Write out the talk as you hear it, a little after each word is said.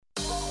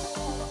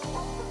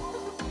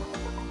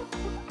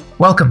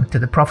Welcome to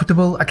the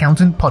Profitable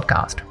Accountant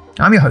Podcast.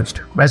 I'm your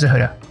host, Reza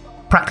Huda,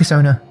 practice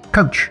owner,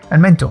 coach,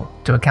 and mentor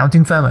to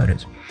accounting firm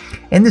owners.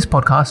 In this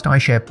podcast, I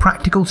share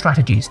practical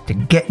strategies to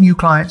get new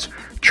clients,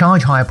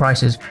 charge higher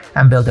prices,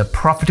 and build a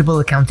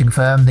profitable accounting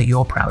firm that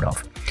you're proud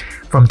of.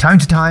 From time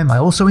to time, I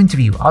also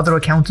interview other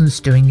accountants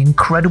doing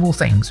incredible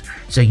things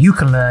so you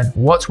can learn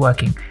what's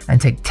working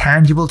and take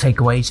tangible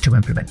takeaways to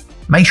implement.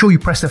 Make sure you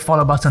press the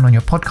follow button on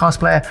your podcast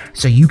player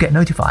so you get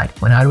notified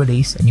when I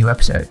release a new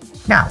episode.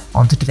 Now,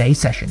 on to today's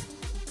session.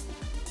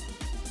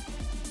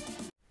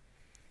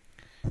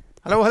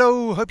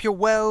 Hello, hope you're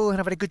well and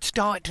having a good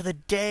start to the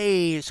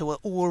day. So we're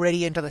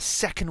already into the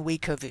second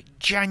week of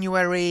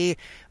January,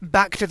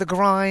 back to the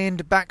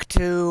grind, back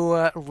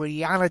to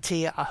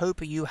reality. I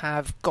hope you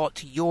have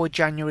got your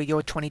January,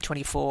 your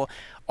 2024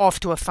 off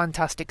to a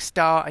fantastic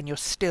start and you're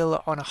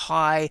still on a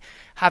high,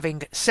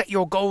 having set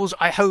your goals,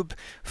 I hope,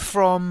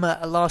 from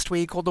last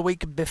week or the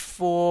week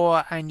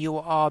before, and you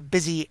are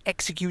busy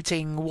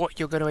executing what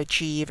you're going to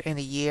achieve in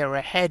the year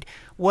ahead,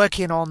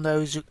 working on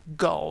those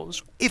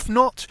goals. If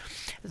not,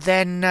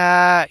 then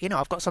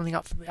I've got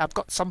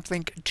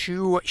something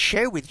to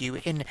share with you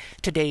in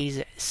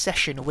today's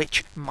session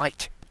which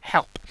might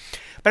help.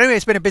 But anyway,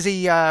 it's been a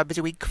busy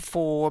week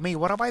for me.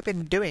 What have I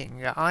been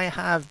doing? I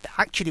have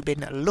actually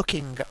been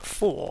looking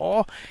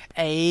for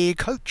a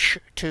coach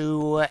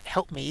to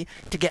help me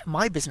to get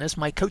my business,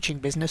 my coaching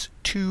business,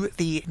 to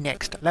the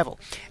next level.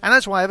 And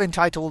that's why I've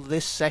entitled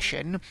this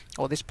session,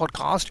 or this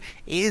podcast,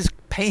 Is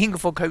Paying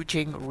for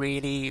Coaching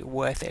Really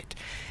Worth It?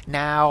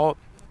 Now,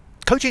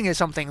 coaching is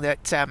something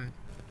that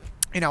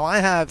I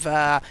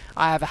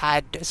have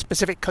had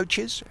specific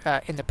coaches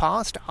in the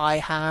past. I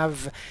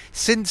have,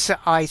 since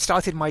I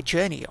started my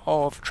journey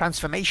of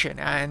transformation,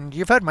 and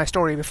you've heard my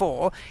story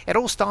before, it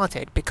all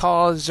started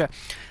because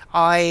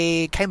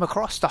I came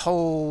across the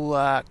whole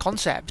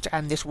concept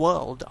and this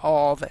world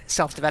of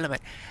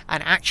self-development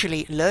and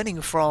actually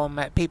learning from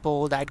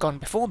people that had gone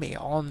before me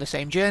on the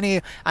same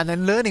journey, and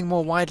then learning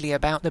more widely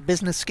about the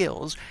business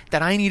skills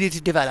that I needed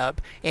to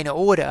develop in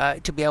order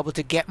to be able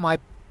to get my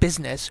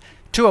business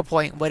to a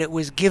point where it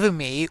was giving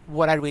me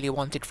what I really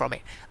wanted from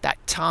it. That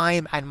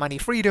time and money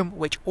freedom,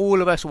 which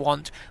all of us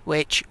want,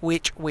 which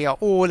we are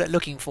all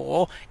looking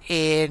for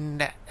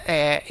in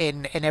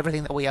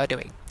everything that we are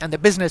doing. And the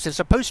business is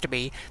supposed to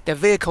be the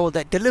vehicle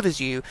that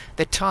delivers you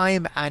the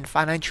time and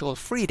financial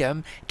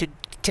freedom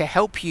to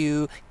help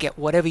you get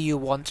whatever you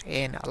want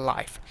in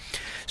life.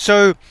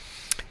 So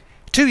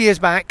 2 years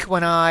back,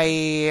 when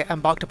I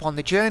embarked upon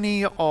the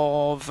journey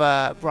of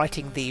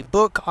writing the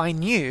book, I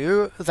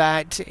knew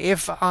that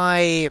this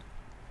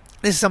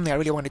is something I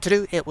really wanted to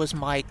do. It was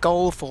my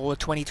goal for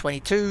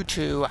 2022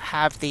 to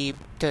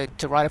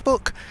write a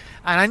book,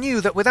 and I knew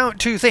that without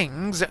two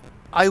things,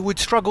 I would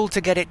struggle to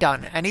get it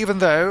done. And even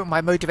though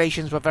my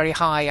motivations were very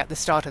high at the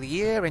start of the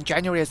year, in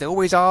January, as they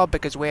always are,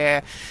 because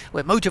we're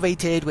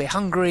motivated, we're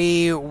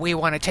hungry, we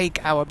want to take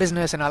our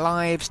business and our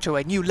lives to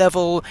a new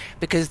level,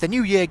 because the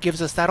new year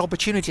gives us that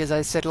opportunity, as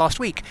I said last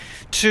week,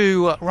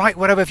 to write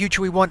whatever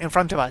future we want in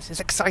front of us. It's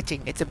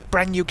exciting. It's a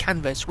brand new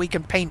canvas. We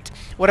can paint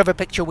whatever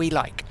picture we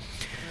like.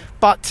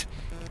 But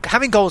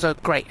having goals are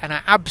great, and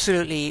I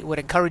absolutely would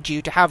encourage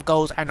you to have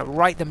goals and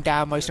write them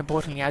down, most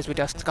importantly, as we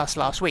discussed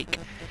last week.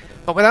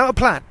 But without a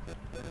plan,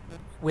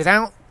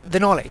 without the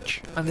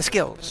knowledge and the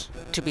skills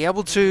to be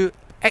able to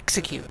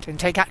execute and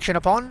take action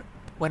upon,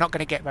 we're not going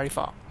to get very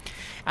far.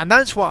 And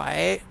that's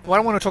why what I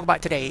want to talk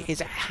about today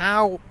is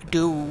how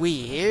do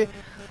we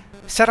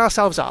set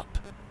ourselves up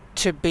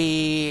to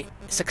be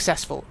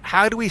successful?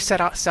 How do we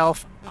set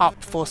ourselves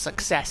up for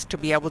success to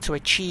be able to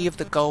achieve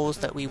the goals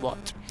that we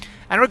want?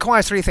 And it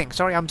requires three things.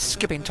 Sorry, I'm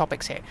skipping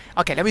topics here.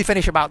 Okay, let me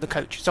finish about the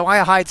coach. So I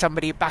hired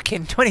somebody back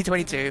in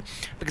 2022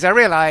 because I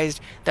realized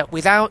that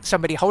without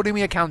somebody holding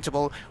me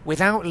accountable,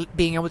 without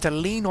being able to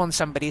lean on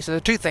somebody, so there are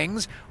two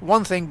things.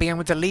 One thing, being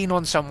able to lean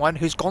on someone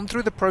who's gone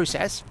through the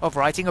process of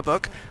writing a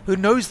book, who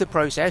knows the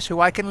process, who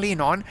I can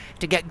lean on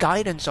to get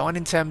guidance on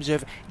in terms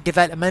of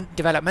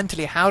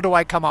developmentally, how do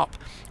I come up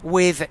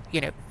with,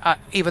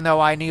 even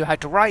though I knew how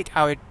to write,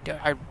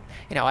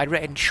 I'd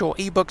written short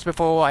ebooks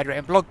before, I'd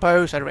written blog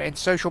posts, I'd written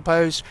social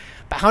posts,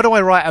 but how do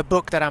I write a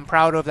book that I'm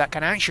proud of, that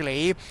can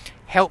actually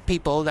help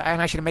people, that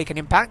can actually make an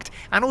impact,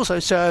 and also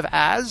serve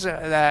as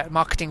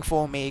marketing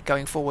for me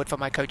going forward for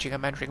my coaching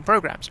and mentoring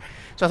programs?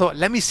 So I thought,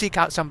 let me seek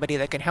out somebody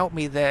that can help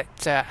me,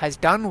 that has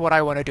done what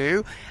I want to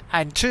do,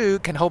 and two,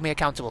 can hold me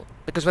accountable.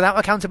 Because without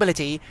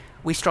accountability,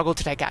 we struggle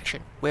to take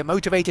action. We're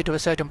motivated to a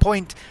certain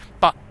point,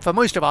 but for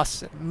most of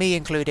us, me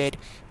included,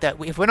 that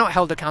if we're not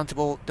held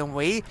accountable, then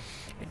we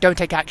don't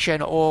take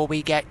action, or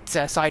we get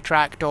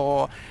sidetracked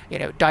or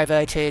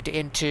diverted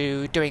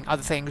into doing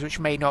other things which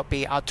may not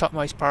be our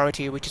topmost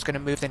priority, which is going to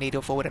move the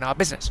needle forward in our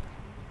business.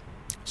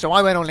 So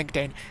I went on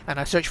LinkedIn and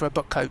I searched for a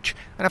book coach,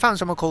 and I found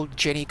someone called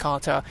Jenny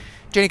Carter.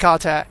 Jenny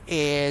Carter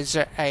is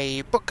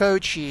a book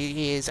coach.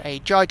 She is a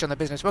judge on the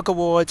Business Book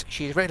Awards.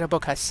 She's written a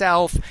book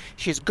herself.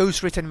 She's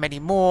ghostwritten many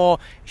more.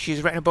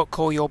 She's written a book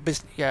called Your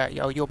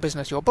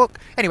Business, Your Book.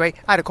 Anyway,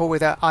 I had a call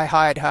with her. I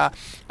hired her,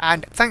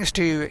 and thanks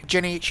to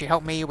Jenny, she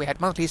helped me. We had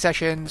monthly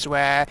sessions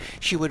where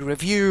she would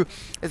review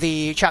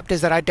the chapters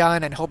that I'd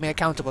done and hold me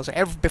accountable. So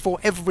before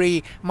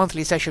every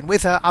monthly session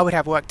with her, I would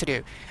have work to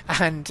do,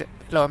 and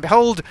lo and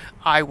behold,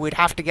 I would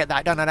have to get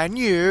that done. And I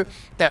knew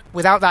that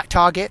without that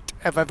target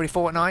of every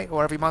fortnight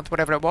or every month,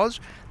 whatever it was,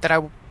 that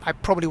I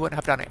probably wouldn't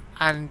have done it.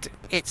 And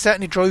it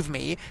certainly drove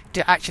me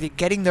to actually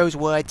getting those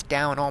words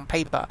down on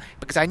paper,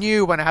 because I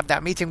knew when I had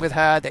that meeting with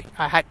her that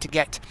I had to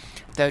get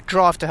the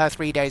draft to her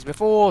 3 days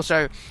before.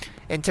 So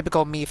in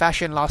typical me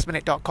fashion,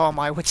 lastminute.com,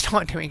 I would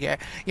start doing it,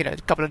 a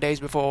couple of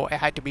days before it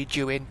had to be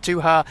due in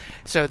to her,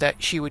 so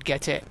that she would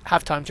get it,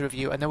 have time to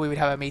review, and then we would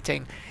have a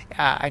meeting,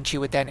 and she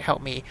would then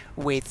help me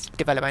with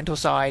developmental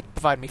side,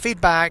 provide me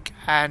feedback,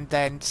 and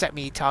then set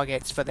me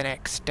targets for the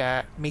next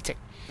meeting.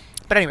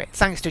 But anyway,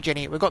 thanks to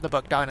Jenny, we got the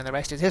book done, and the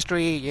rest is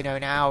history.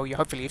 Now,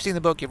 hopefully you've seen the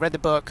book, you've read the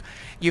book,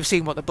 you've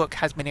seen what the book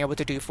has been able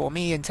to do for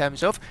me in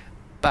terms of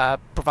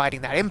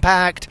providing that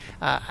impact,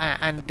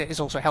 and is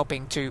also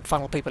helping to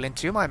funnel people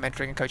into my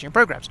mentoring and coaching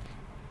programs.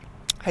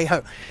 Hey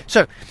ho.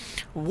 So,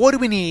 what do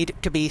we need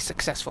to be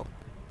successful?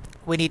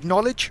 We need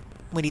knowledge,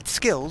 we need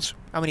skills,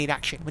 and we need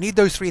action. We need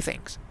those three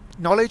things: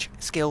 knowledge,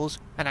 skills,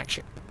 and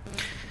action.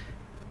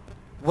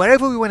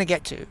 Wherever we want to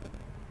get to,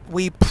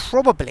 we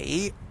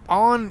probably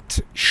aren't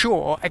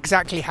sure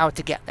exactly how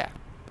to get there,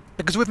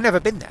 because we've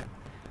never been there.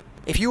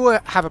 If you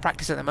have a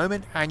practice at the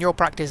moment, and your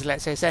practice,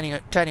 let's say,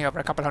 is turning over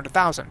a couple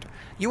 $100,000,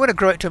 you want to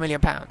grow it to £1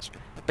 million,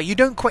 but you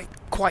don't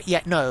quite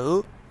yet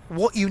know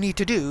what you need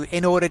to do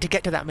in order to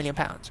get to that £1 million.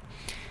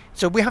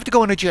 So we have to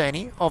go on a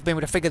journey of being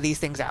able to figure these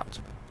things out.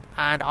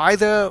 And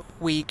either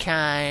we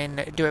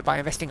can do it by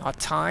investing our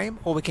time,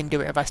 or we can do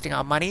it investing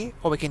our money,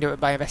 or we can do it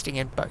by investing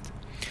in both.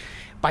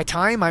 By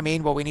time, I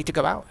mean, we need to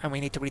go out and we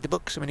need to read the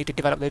books and we need to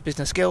develop those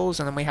business skills,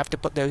 and then we have to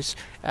put those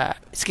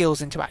skills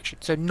into action.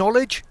 So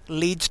knowledge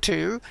leads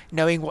to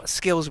knowing what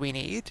skills we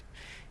need.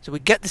 So we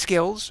get the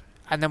skills,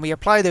 and then we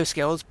apply those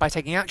skills by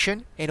taking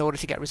action in order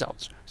to get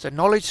results. So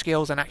knowledge,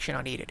 skills, and action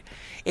are needed.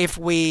 If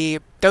we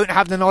don't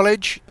have the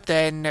knowledge,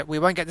 then we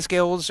won't get the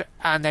skills,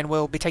 and then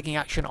we'll be taking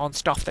action on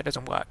stuff that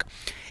doesn't work.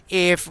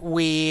 If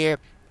we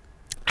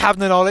have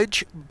the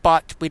knowledge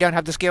but we don't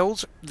have the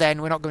skills,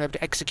 then we're not going to be able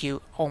to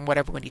execute on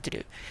whatever we need to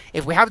do.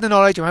 If we have the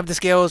knowledge and we have the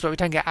skills but we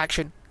don't take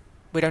action,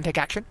 we're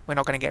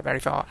not going to get very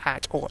far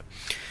at all.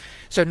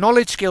 So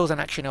knowledge, skills, and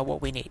action are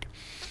what we need.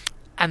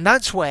 And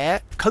that's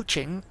where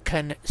coaching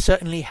can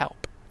certainly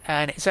help.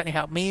 And it certainly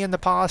helped me in the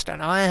past,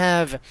 and I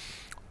have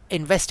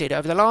invested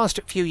over the last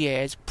few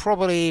years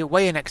probably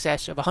way in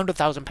excess of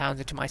 £100,000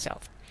 into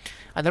myself.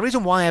 And the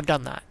reason why I've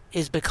done that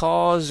is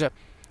because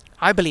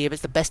I believe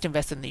it's the best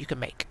investment that you can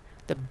make.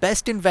 The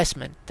best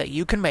investment that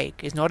you can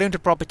make is not into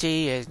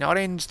property, is not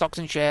in stocks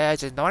and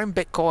shares, is not in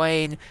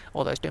Bitcoin,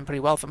 although it's doing pretty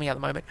well for me at the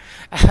moment,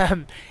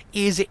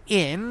 is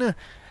in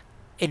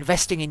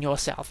investing in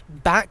yourself.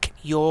 Back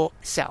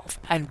yourself.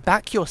 And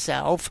back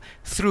yourself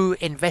through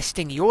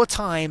investing your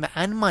time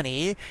and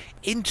money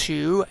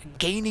into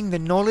gaining the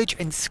knowledge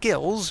and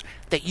skills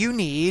that you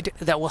need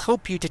that will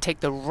help you to take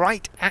the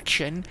right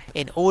action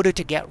in order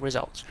to get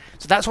results.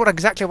 So that's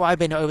exactly what I've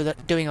been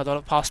doing over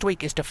the past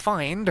week, is to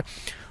find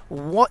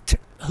where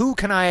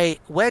can I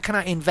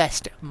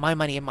invest my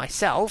money in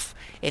myself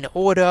in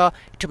order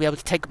to be able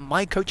to take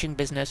my coaching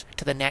business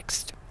to the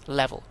next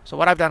level. So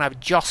what I've done,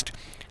 I've just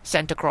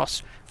sent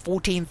across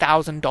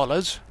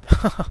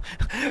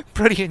 $14,000.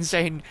 Pretty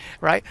insane,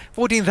 right?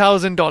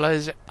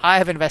 $14,000 I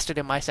have invested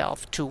in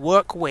myself to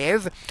work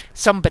with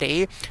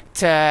somebody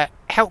to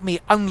help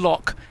me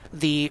unlock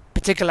the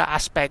particular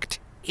aspect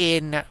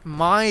in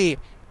my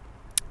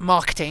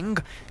marketing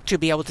to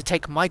be able to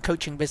take my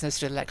coaching business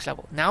to the next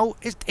level. Now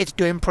it's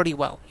doing pretty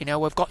well.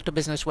 We've got to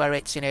business where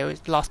it's,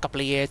 it's the last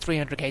couple of years,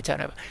 300k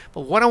turnover.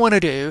 But what I want to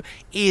do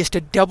is to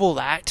double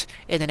that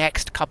in the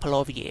next couple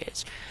of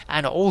years.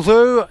 And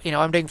although,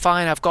 I'm doing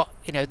fine, I've got,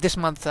 this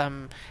month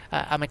I'm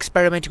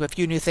experimenting with a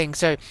few new things.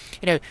 So,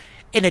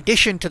 in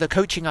addition to the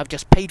coaching I've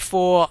just paid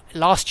for,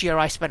 last year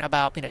I spent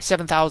about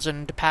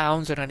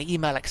 £7,000 on an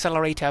email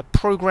accelerator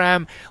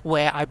program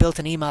where I built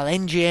an email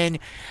engine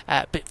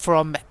but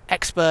from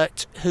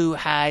experts who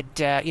had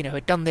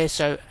had done this.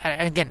 So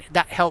and again,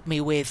 that helped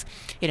me with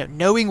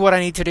knowing what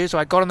I need to do. So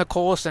I got on the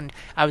course and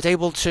I was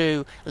able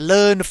to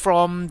learn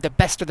from the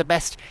best of the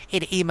best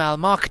in email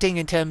marketing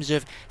in terms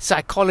of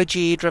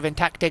psychology-driven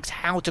tactics,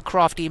 how to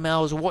craft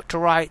emails, what to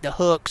write, the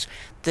hooks,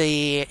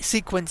 the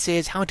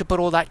sequences, how to put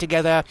all that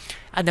together.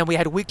 And then we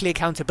had weekly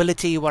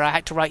accountability where I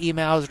had to write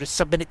emails, to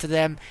submit it to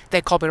them.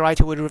 Their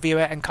copywriter would review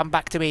it and come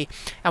back to me.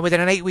 And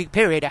within an 8-week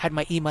period, I had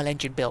my email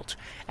engine built.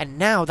 And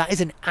now that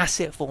is an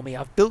asset for me.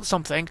 I've built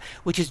something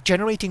which is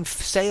generating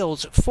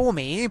sales for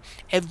me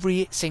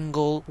every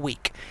single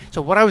week.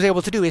 So what I was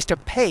able to do is to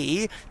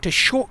pay to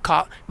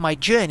shortcut my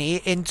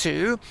journey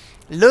into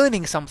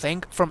learning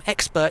something from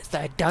experts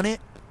that had done it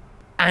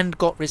and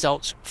got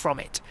results from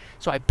it.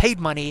 So I paid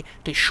money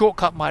to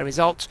shortcut my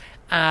results.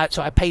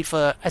 So I paid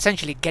for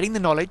essentially getting the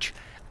knowledge,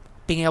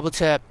 being able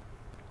to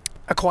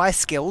acquire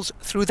skills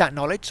through that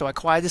knowledge. So I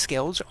acquired the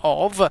skills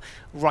of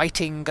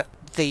writing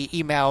the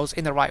emails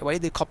in the right way,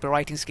 the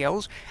copywriting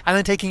skills, and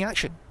then taking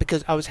action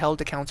because I was held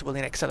accountable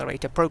in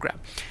Accelerator program.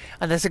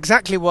 And that's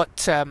exactly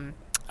what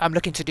I'm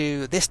looking to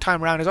do this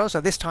time around as well. So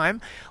this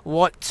time,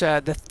 what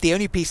the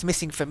only piece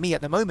missing for me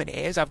at the moment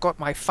is I've got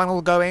my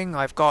funnel going.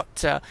 I've got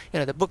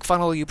the book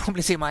funnel. You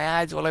probably see my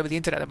ads all over the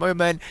internet at the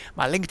moment.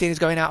 My LinkedIn is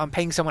going out. I'm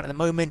paying someone at the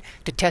moment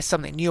to test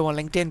something new on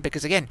LinkedIn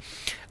because, again,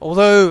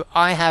 although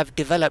I have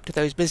developed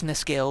those business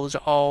skills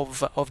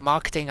of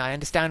marketing, I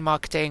understand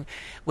marketing,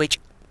 which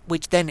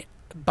then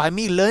by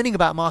me learning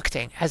about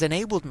marketing has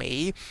enabled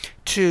me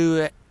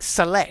to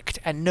select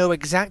and know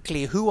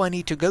exactly who I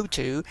need to go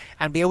to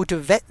and be able to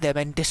vet them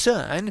and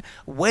discern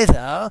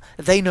whether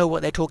they know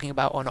what they're talking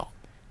about or not.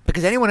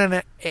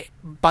 Because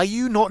by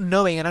you not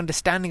knowing and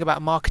understanding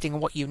about marketing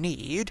and what you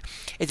need,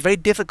 it's very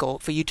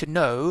difficult for you to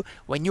know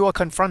when you are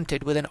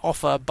confronted with an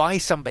offer by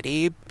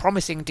somebody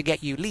promising to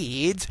get you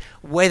leads,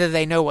 whether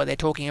they know what they're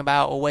talking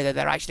about or whether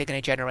they're actually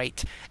going to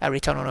generate a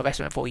return on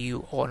investment for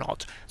you or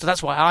not. So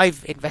that's why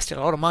I've invested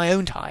a lot of my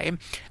own time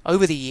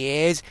over the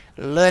years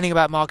learning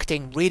about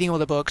marketing, reading all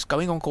the books,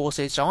 going on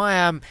courses. So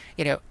I'm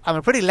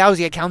a pretty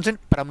lousy accountant,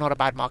 but I'm not a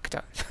bad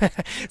marketer.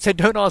 So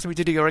don't ask me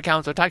to do your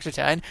accounts or tax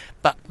return,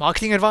 but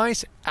marketing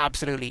advice,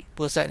 absolutely,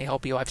 will certainly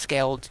help you. I've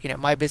scaled,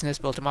 my business,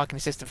 built a marketing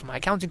system for my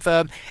accounting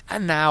firm,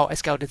 and now I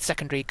scaled a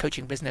secondary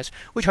coaching business,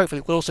 which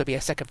hopefully will also be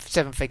a second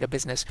 7-figure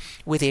business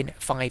within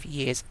 5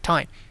 years'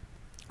 time.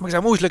 Because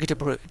I'm always looking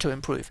to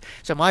improve.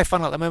 So my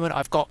funnel at the moment,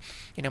 I've got,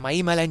 my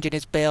email engine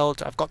is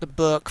built. I've got the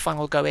book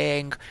funnel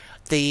going.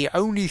 The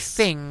only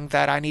thing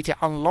that I need to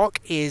unlock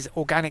is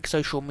organic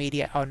social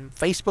media on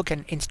Facebook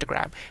and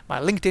Instagram.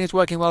 My LinkedIn is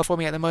working well for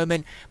me at the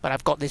moment, but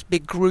I've got this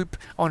big group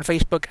on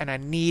Facebook and I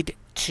need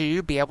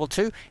to be able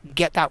to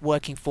get that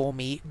working for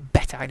me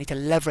better. I need to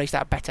leverage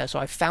that better. So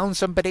I found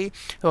somebody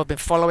who I've been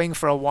following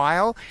for a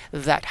while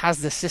that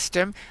has the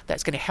system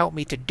that's going to help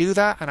me to do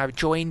that, and I've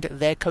joined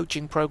their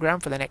coaching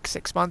program for the next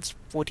 6 months,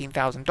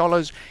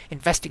 $14,000,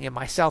 investing in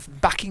myself,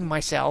 backing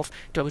myself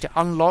to be able to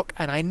unlock.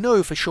 And I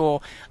know for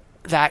sure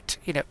that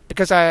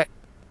because I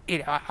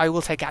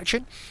will take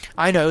action.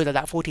 I know that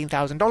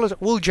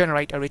 $14,000 will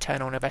generate a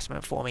return on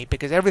investment for me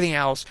because everything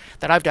else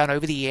that I've done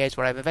over the years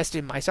where I've invested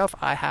in myself,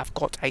 I have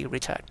got a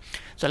return.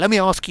 So let me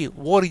ask you,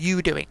 what are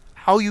you doing?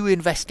 How are you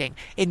investing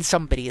in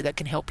somebody that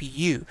can help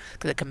you,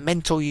 that can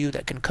mentor you,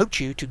 that can coach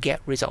you to get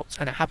results?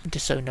 And I happen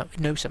to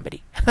know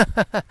somebody.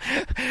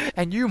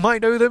 And you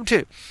might know them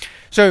too.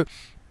 So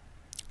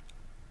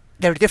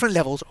there are different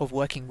levels of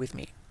working with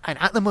me. And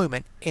at the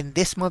moment, in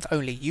this month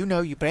only, you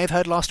may have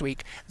heard last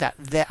week that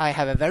I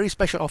have a very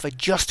special offer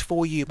just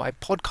for you, my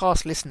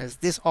podcast listeners.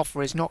 This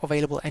offer is not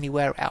available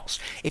anywhere else.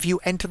 If you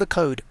enter the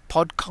code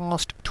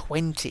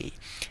podcast20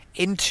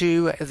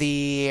 into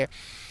the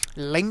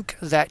link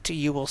that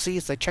you will see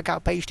is the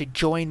checkout page to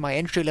join my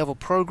entry-level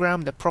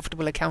program, the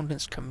Profitable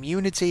Accountants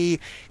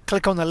Community.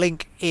 Click on the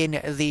link in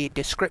the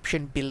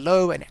description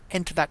below and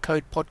enter that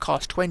code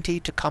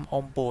podcast20 to come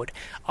on board.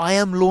 I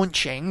am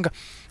launching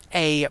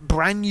a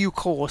brand new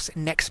course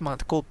next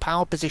month called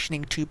Power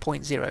Positioning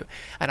 2.0,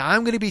 and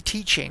I'm going to be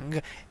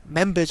teaching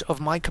members of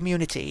my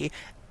community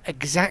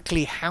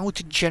exactly how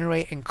to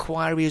generate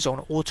inquiries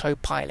on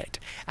autopilot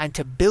and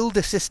to build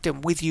a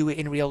system with you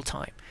in real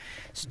time.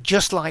 So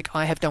just like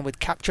I have done with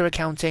Capture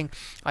Accounting,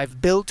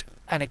 I've built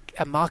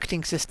a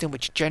marketing system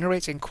which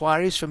generates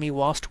inquiries for me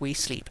whilst we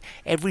sleep.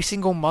 Every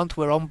single month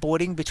we're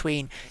onboarding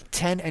between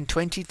 £10,000 and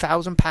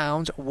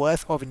 £20,000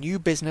 worth of new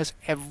business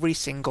every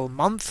single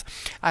month,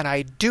 and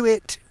I do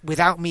it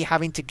without me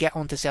having to get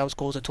onto sales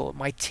calls at all.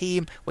 My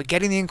team, we're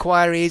getting the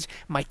inquiries,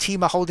 my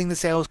team are holding the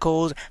sales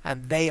calls,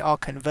 and they are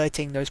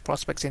converting those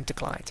prospects into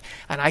clients.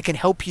 And I can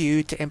help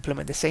you to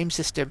implement the same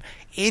system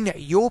in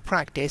your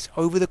practice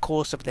over the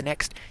course of the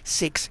next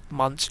 6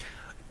 months.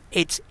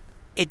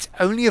 It's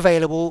only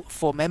available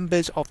for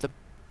members of the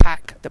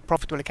PAC, the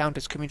Profitable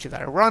Accountants Community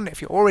that I run.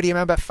 If you're already a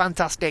member,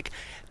 fantastic.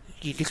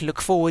 You can look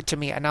forward to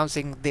me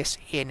announcing this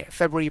in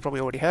February. You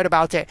probably already heard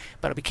about it,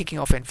 but it'll be kicking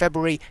off in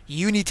February.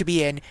 You need to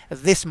be in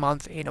this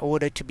month in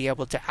order to be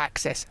able to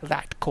access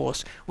that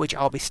course, which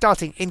I'll be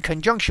starting in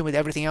conjunction with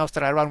everything else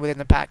that I run within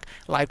the PAC,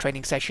 live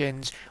training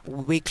sessions,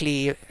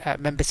 weekly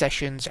member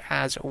sessions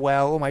as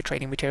well, all my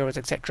training materials,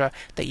 etc.,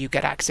 that you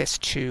get access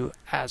to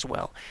as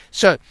well.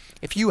 So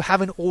if you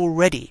haven't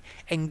already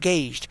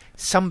engaged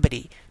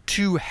somebody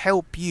to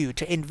help you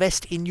to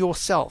invest in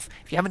yourself,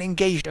 if you haven't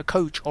engaged a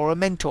coach or a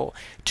mentor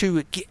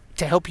to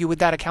to help you with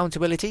that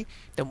accountability,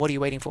 then what are you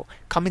waiting for?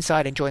 Come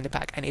inside and join the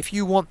pack. And if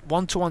you want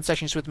one-to-one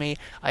sessions with me,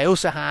 I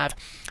also have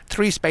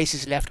 3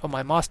 spaces left on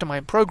my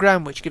mastermind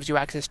program, which gives you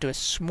access to a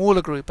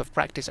smaller group of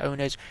practice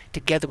owners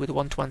together with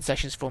one-to-one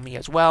sessions for me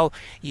as well.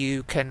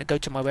 You can go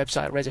to my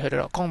website,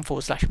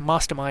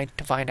 rezahuda.com/mastermind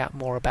to find out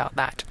more about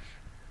that.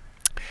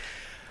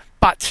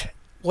 But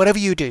whatever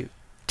you do,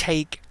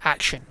 take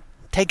action.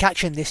 Take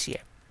action this year.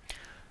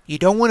 You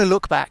don't want to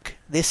look back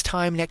this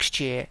time next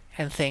year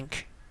and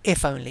think,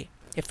 if only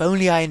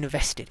I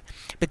invested.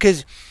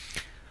 Because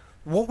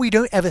what we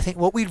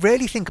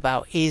rarely think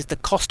about is the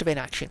cost of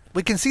inaction.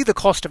 We can see the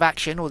cost of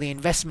action or the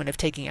investment of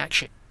taking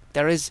action.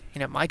 There is,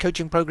 my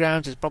coaching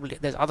programs,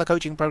 there's other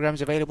coaching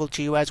programs available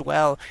to you as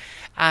well.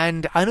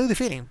 And I know the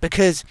feeling,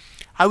 because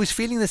I was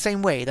feeling the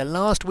same way. The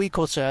last week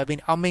or so, I've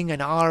been umming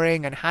and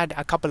ahhing and had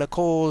a couple of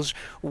calls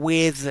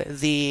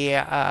with the,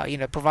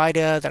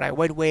 provider that I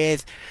went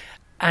with.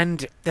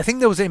 And the thing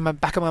that was in the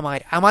back of my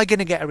mind, am I going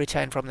to get a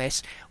return from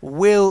this?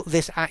 Will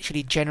this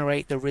actually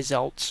generate the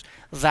results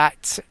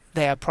that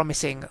they are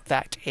promising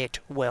that it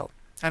will?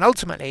 And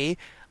ultimately,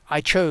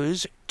 I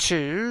chose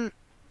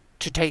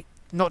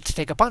not to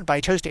take a punt, but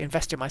I chose to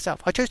invest in myself.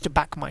 I chose to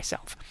back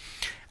myself.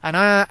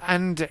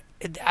 And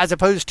as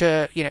opposed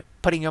to,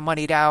 putting your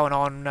money down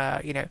on,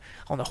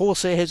 on the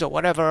horses or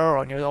whatever, or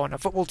on a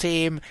football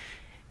team,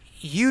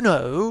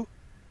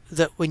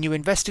 that when you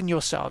invest in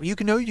yourself, you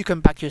can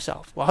back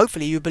yourself. Well,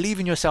 hopefully you believe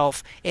in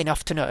yourself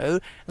enough to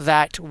know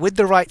that with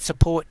the right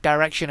support,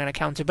 direction, and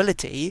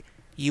accountability,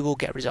 you will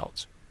get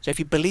results. So if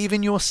you believe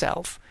in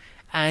yourself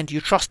and you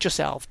trust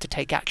yourself to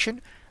take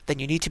action, then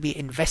you need to be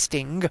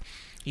investing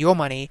your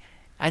money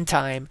and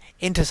time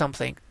into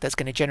something that's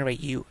going to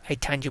generate you a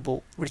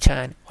tangible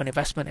return on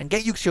investment and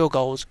get you to your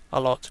goals a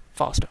lot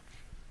faster.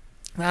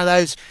 Now,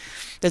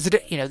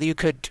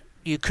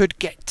 you could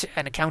get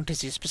an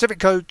accountancy specific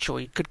coach, or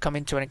you could come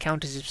into an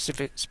accountancy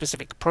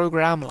specific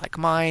program like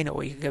mine,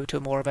 or you could go to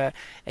more of a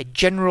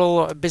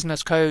general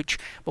business coach.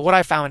 But what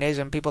I found is,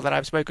 and people that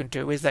I've spoken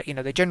to, is that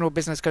the general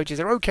business coaches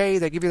are okay,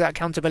 they give you that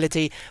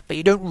accountability, but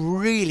you don't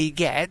really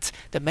get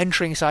the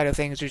mentoring side of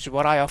things, which is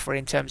what I offer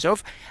in terms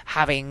of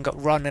having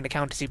run an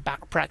accountancy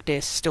back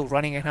practice, still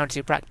running an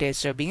accountancy practice.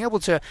 So being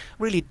able to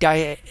really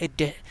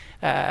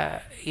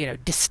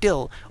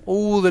distill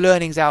all the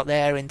learnings out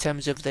there in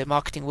terms of the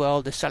marketing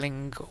world, the selling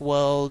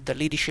world, the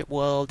leadership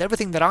world,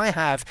 everything that I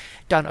have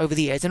done over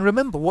the years. And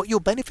remember, what you're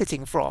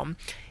benefiting from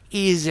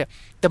is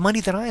the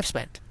money that I have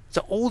spent.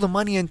 So all the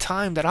money and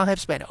time that I have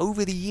spent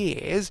over the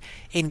years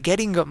in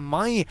getting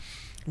my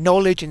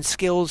knowledge and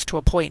skills to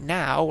a point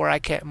now where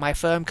my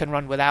firm can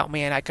run without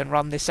me, and I can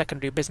run this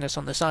secondary business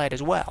on the side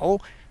as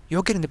well.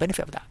 You're getting the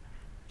benefit of that.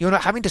 You're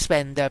not having to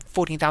spend the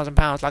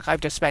 £14,000 like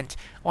I've just spent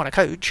on a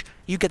coach.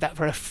 You get that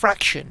for a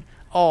fraction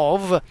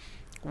of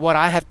what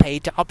I have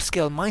paid to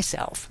upskill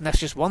myself. And that's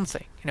just one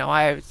thing.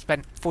 I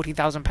spent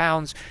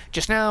 £14,000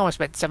 just now. I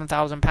spent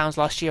 £7,000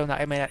 last year on that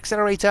M&A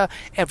accelerator.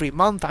 Every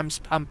month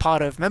I'm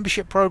part of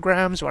membership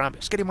programs where I'm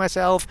upskilling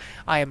myself.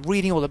 I am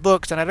reading all the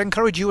books, and I'd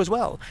encourage you as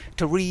well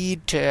to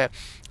read, to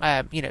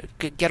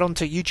get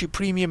onto YouTube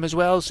Premium as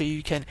well, so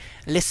you can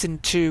listen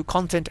to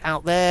content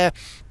out there.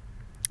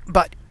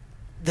 But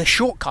the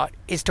shortcut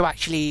is to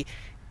actually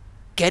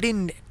get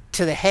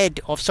into the head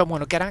of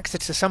someone, or get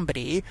access to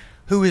somebody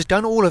who has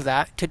done all of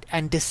that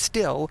and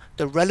distill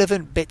the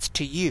relevant bits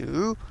to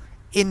you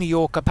in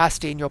your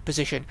capacity, in your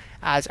position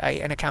as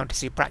an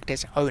accountancy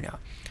practice owner.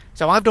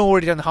 So I've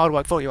already done the hard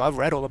work for you. I've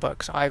read all the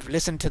books. I've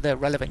listened to the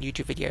relevant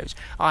YouTube videos.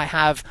 I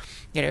have,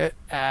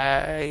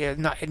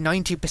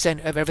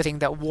 90% of everything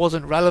that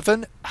wasn't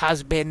relevant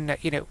has been,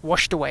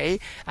 washed away,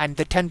 and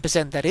the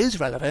 10% that is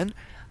relevant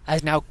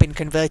has now been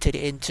converted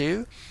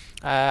into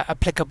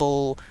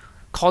applicable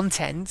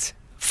content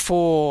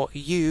for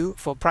you,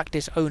 for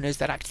practice owners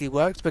that actually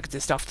works, because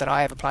it's stuff that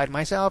I have applied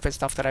myself, it's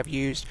stuff that I've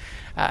used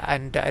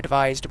and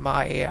advised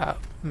my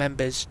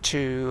members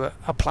to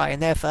apply in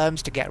their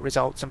firms to get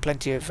results, and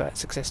plenty of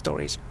success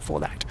stories for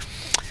that.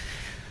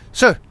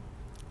 So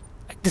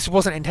this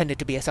wasn't intended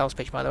to be a sales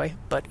pitch, by the way,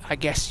 but I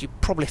guess you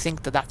probably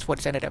think that that's what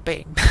it's ended up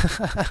being.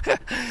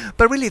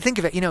 But really think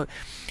of it,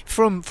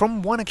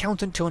 from one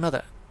accountant to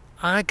another.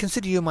 I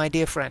consider you my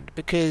dear friend,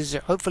 because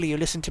hopefully you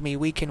listen to me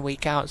week in,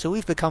 week out, so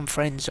we've become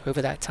friends over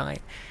that time.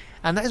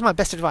 And that is my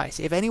best advice.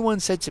 If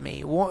anyone said to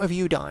me, what have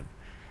you done?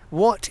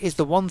 What is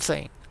the one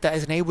thing that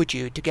has enabled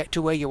you to get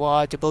to where you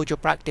are, to build your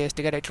practice,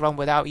 to get it to run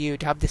without you,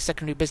 to have this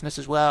secondary business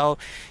as well,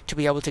 to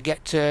be able to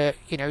get to,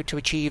 to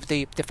achieve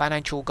the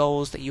financial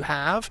goals that you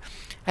have?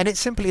 And it's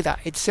simply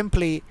that. It's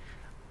simply,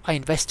 I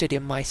invested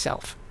in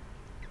myself.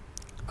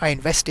 I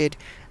invested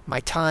my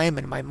time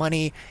and my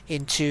money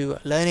into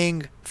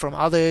learning from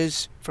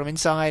others, from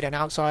inside and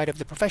outside of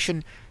the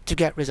profession, to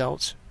get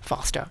results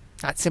faster.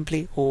 That's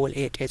simply all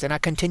it is, and I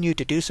continue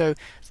to do so.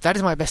 That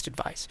is my best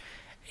advice.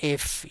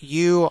 If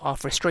you are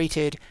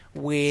frustrated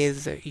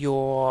with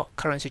your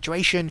current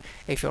situation,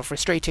 if you're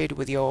frustrated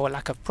with your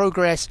lack of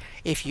progress,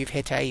 if you've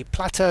hit a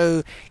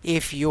plateau,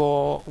 if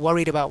you're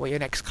worried about where your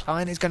next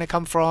client is going to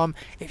come from,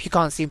 if you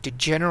can't seem to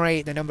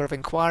generate the number of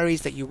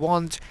inquiries that you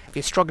want, if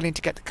you're struggling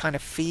to get the kind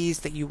of fees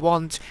that you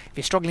want, if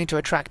you're struggling to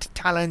attract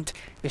talent,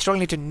 if you're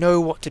struggling to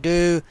know what to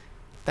do,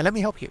 then let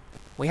me help you.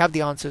 We have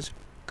the answers.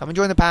 Come and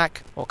join the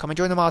pack, or come and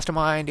join the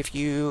mastermind if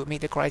you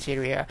meet the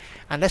criteria,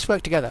 and let's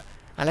work together.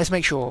 And let's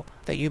make sure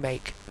that you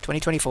make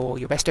 2024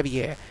 your best ever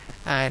year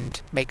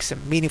and make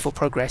some meaningful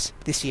progress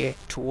this year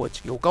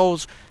towards your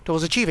goals,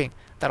 towards achieving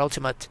that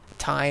ultimate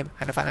time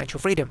and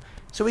financial freedom.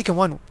 So we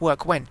can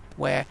work when,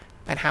 where,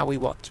 and how we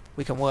want.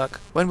 We can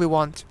work when we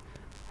want,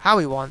 how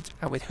we want,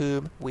 and with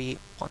whom we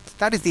want.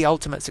 That is the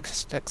ultimate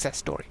success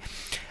story.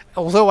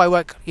 Although I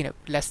work,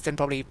 less than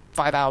probably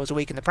 5 hours a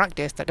week in the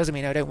practice, that doesn't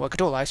mean I don't work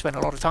at all. I spend a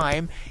lot of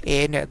time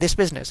in this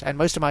business, and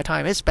most of my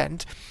time is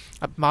spent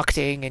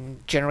marketing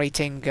and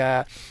generating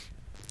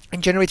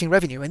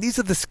revenue. And these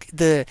are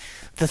the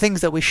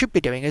things that we should be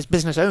doing as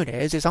business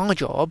owners. It's our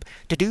job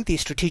to do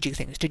these strategic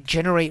things, to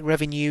generate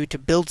revenue, to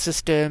build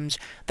systems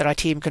that our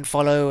team can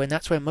follow, and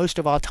that's where most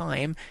of our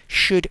time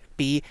should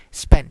be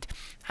spent.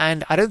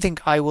 And I don't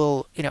think I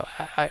will,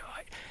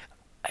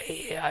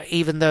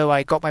 even though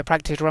I got my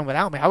practice to run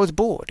without me, I was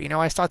bored.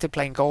 I started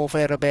playing golf a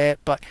little bit,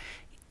 but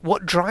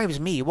what drives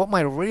me, what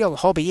my real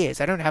hobby is,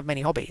 I don't have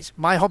many hobbies.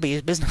 My hobby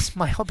is business.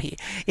 My hobby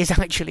is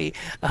actually,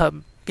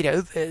 to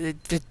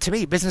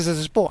me, business is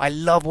a sport. I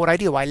love what I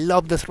do. I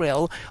love the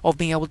thrill of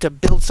being able to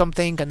build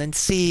something and then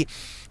see,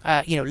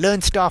 learn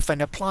stuff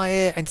and apply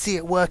it and see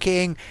it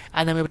working,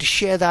 and then be able to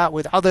share that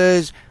with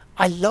others.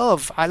 I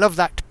love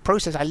that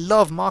process. I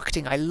love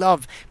marketing. I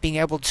love being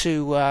able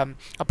to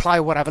apply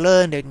what I've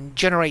learned and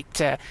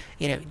generate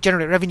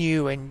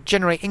revenue and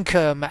generate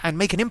income and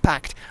make an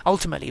impact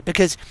ultimately,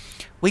 because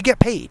we get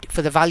paid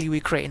for the value we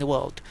create in the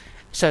world.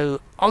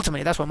 So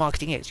ultimately, that's what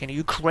marketing is.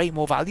 You create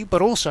more value,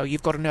 but also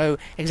you've got to know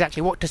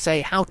exactly what to say,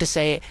 how to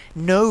say it,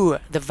 know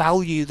the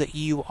value that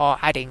you are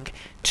adding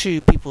to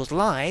people's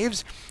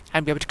lives,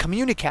 and be able to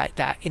communicate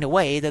that in a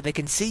way that they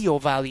can see your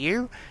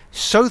value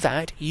so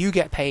that you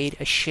get paid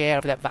a share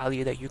of that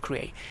value that you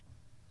create.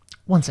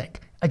 One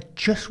sec. I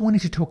just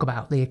wanted to talk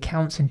about the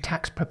accounts and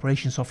tax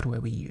preparation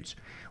software we use.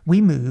 We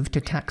moved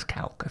to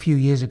TaxCalc a few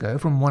years ago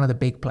from one of the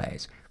big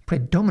players,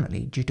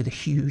 predominantly due to the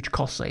huge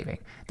cost saving.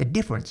 The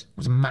difference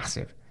was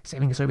massive,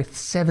 saving us over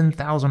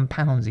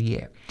 £7,000 a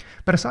year.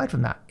 But aside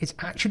from that, it's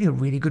actually a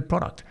really good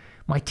product.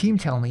 My team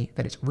tell me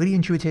that it's really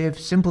intuitive,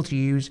 simple to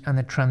use, and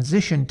the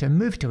transition to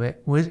move to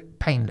it was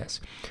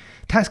painless.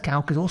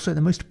 TaxCalc is also the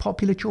most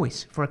popular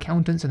choice for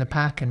accountants in the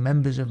pack and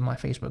members of my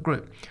Facebook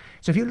group.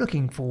 So if you're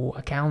looking for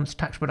accounts,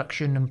 tax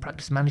production, and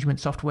practice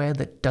management software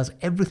that does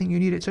everything you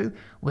need it to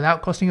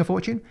without costing a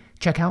fortune,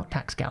 check out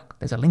TaxCalc.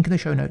 There's a link in the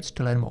show notes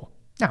to learn more.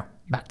 Now,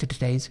 back to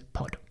today's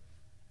pod.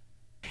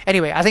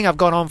 Anyway, I think I've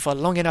gone on for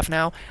long enough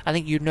now. I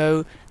think you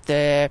know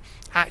the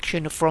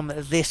action from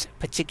this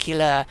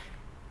particular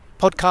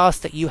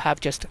podcast that you have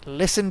just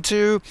listened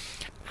to.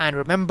 And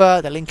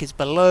remember, the link is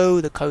below.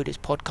 The code is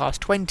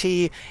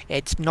podcast20.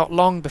 It's not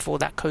long before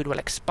that code will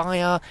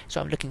expire.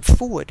 So I'm looking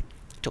forward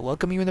to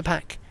welcoming you in the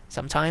pack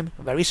sometime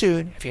very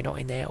soon if you're not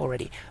in there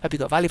already. Hope you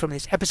got value from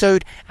this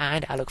episode,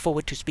 and I look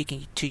forward to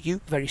speaking to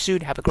you very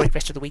soon. Have a great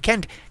rest of the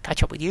weekend.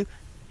 Catch up with you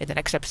in the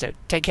next episode.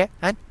 Take care,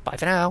 and bye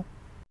for now.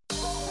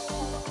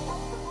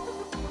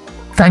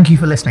 Thank you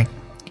for listening.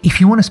 If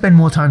you want to spend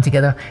more time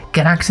together,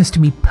 get access to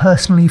me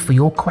personally for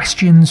your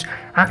questions,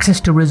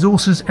 access to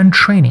resources and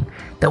training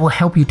that will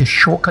help you to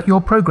shortcut your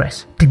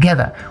progress,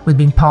 together with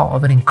being part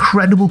of an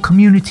incredible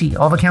community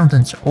of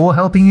accountants all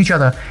helping each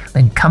other,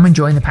 then come and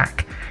join the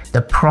pack,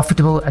 the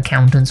Profitable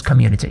Accountants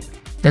Community.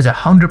 There's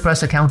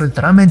 100+ accountants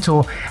that I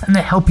mentor, and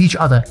they help each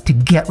other to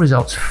get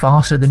results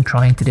faster than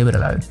trying to do it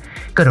alone.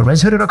 Go to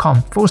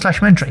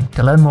reshuda.com/mentoring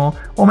to learn more,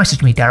 or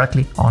message me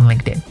directly on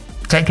LinkedIn.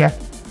 Take care.